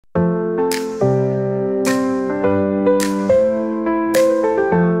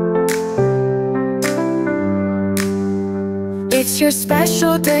your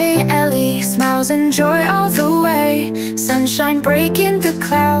special day, Ellie. Smiles and joy all the way. Sunshine breaking the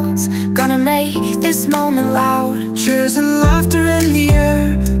clouds, gonna make this moment loud. Cheers and laughter in the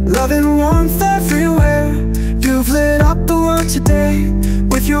air, love and warmth everywhere. You've lit up the world today,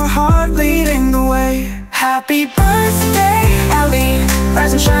 with your heart leading the way. Happy birthday, Ellie.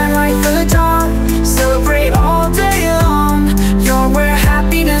 Rise and shine like the dawn. Celebrate all day long. You're where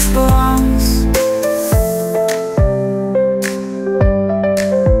happiness belongs.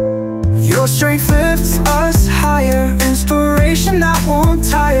 Your strength lifts us higher, inspiration that won't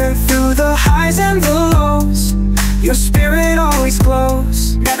tire. Through the highs and the lows, your spirit always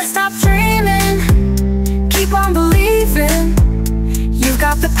glows. Never stop dreaming, keep on believing. You've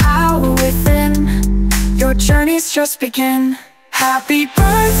got the power within, your journey's just begin. Happy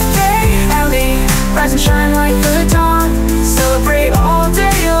birthday, Ellie, rise and shine like the dawn. Celebrate all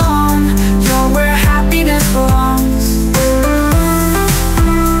day long. You're where happiness belongs.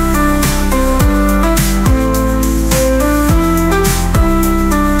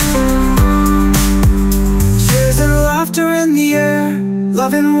 Cheers and laughter in the air,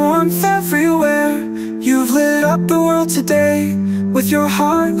 love and warmth everywhere. You've lit up the world today, with your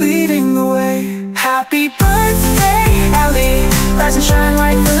heart leading the way. Happy birthday, Ellie. Rise and shine